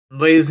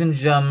Ladies and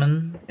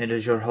gentlemen, it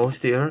is your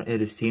host here. It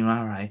is Team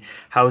Alright.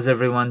 How's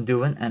everyone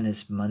doing? And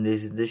it's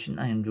Monday's edition.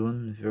 I am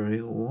doing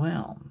very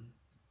well.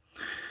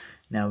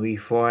 Now,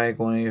 before I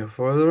go any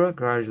further,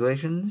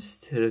 congratulations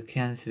to the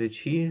Kansas City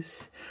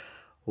Chiefs.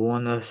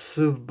 Won the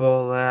Super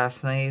Bowl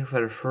last night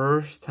for the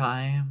first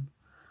time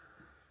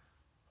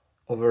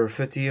over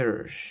 50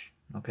 years.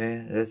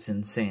 Okay, that's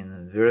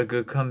insane. Very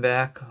good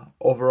comeback.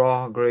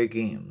 Overall, great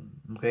game.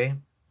 Okay.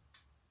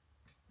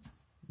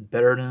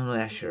 Better than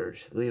last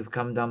year's. Leave a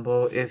comment down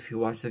below if you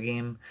watched the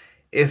game,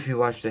 if you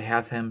watched the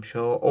halftime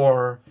show,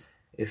 or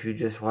if you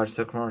just watched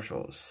the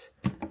commercials.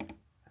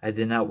 I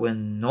did not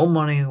win no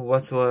money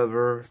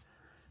whatsoever.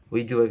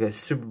 We do like a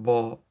Super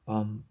Bowl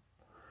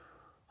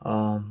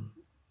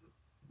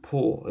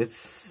pool.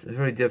 It's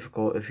very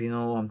difficult if you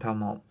know what I'm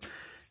talking about.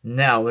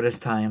 Now it is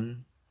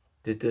time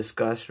to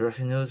discuss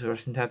wrestling news,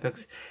 wrestling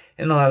topics,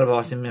 and a lot of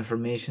awesome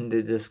information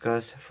to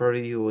discuss for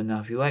you. Now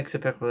if you like, sit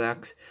back,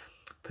 relax,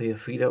 put your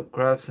feet up,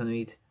 grab some to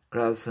eat,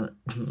 grab some,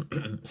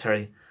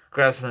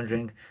 grab some to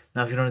drink.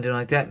 Now, if you don't do it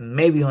like that,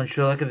 maybe you want to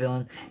chill like a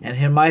villain and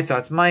hear my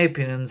thoughts, my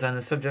opinions on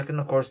the subject, and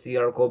of course, the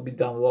article will be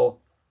down below.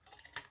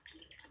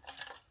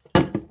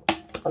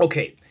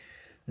 Okay,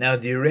 now,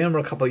 do you remember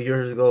a couple of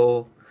years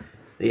ago,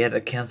 they had to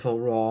cancel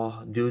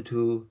Raw due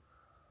to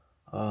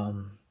a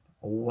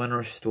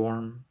winter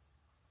storm,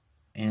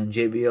 and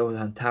JBL was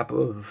on top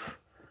of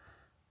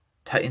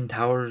Titan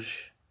Towers?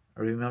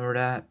 Remember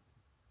that?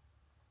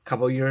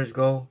 Couple years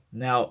ago.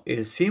 Now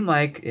it seemed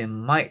like it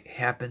might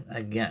happen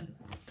again.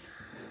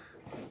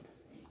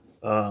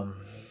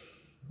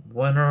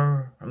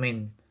 Winter,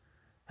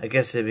 I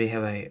guess if we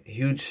have a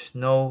huge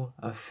snow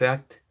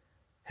effect,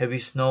 heavy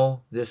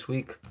snow this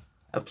week,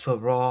 episode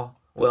of Raw,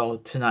 well,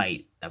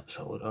 tonight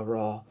episode of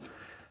Raw.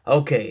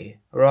 Okay,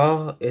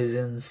 Raw is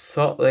in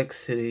Salt Lake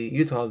City,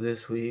 Utah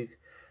this week.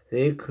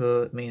 They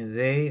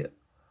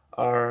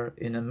are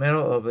in the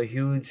middle of a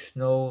huge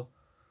snow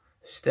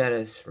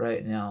status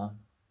right now.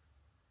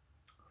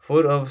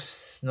 Foot of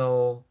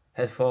snow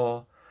has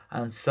fallen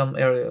on some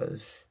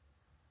areas,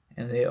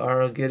 and they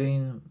are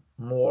getting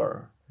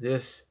more.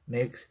 This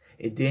makes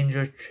it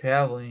dangerous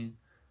traveling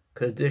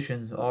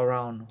conditions all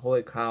around.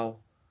 Holy cow.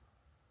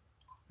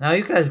 Now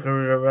you guys can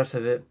read the rest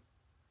of it.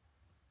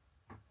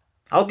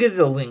 I'll give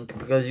you a link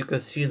because you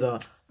can see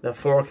the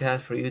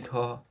forecast for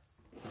Utah.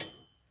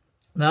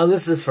 Now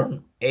this is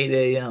from 8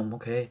 a.m.,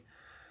 okay?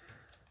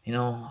 You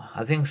know,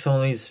 I think some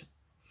of these,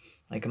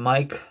 like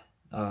Mike,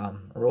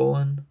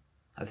 Roland,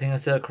 I think I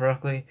said it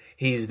correctly.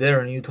 He's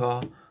there in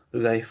Utah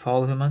because I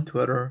follow him on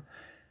Twitter.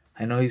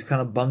 I know he's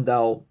kind of bummed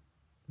out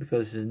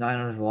because his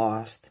Niners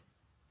lost.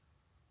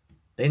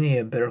 They need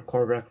a better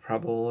quarterback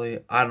probably.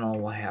 I don't know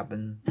what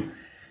happened.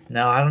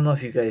 Now, I don't know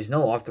if you guys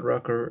know off the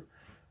record,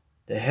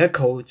 the head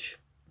coach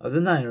of the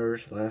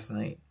Niners last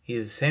night,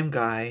 he's the same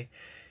guy.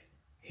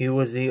 He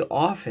was the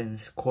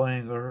offense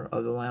coordinator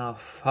of the Atlanta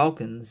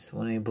Falcons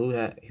when they blew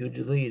that huge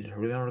lead.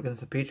 Remember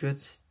against the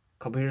Patriots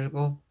a couple years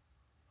ago?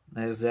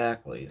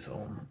 Exactly,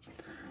 so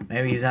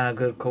maybe he's not a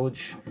good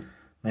coach.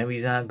 Maybe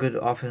he's not a good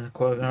offensive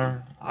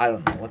coordinator. I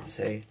don't know what to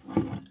say.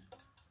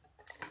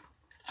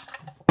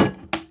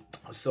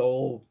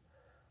 So,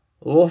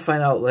 we'll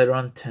find out later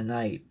on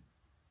tonight.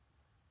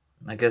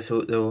 I guess they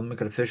will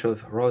make it official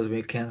if Raw is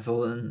being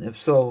canceled, and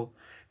if so,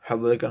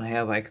 probably going to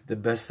have like the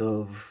best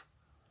of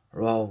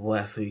Raw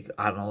last week.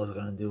 I don't know what they're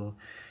going to do.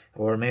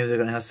 Or maybe they're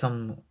going to have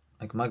some,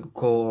 like Michael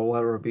Cole or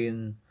whatever,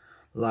 being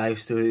live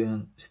studio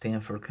in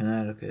Stamford,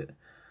 Connecticut.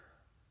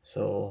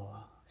 So,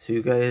 see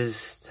you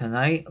guys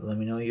tonight. Let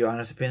me know your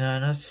honest opinion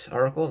on this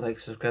article. Like,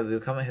 subscribe,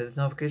 leave a comment, hit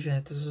the notification,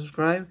 hit the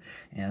subscribe.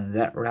 And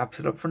that wraps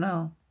it up for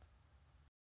now.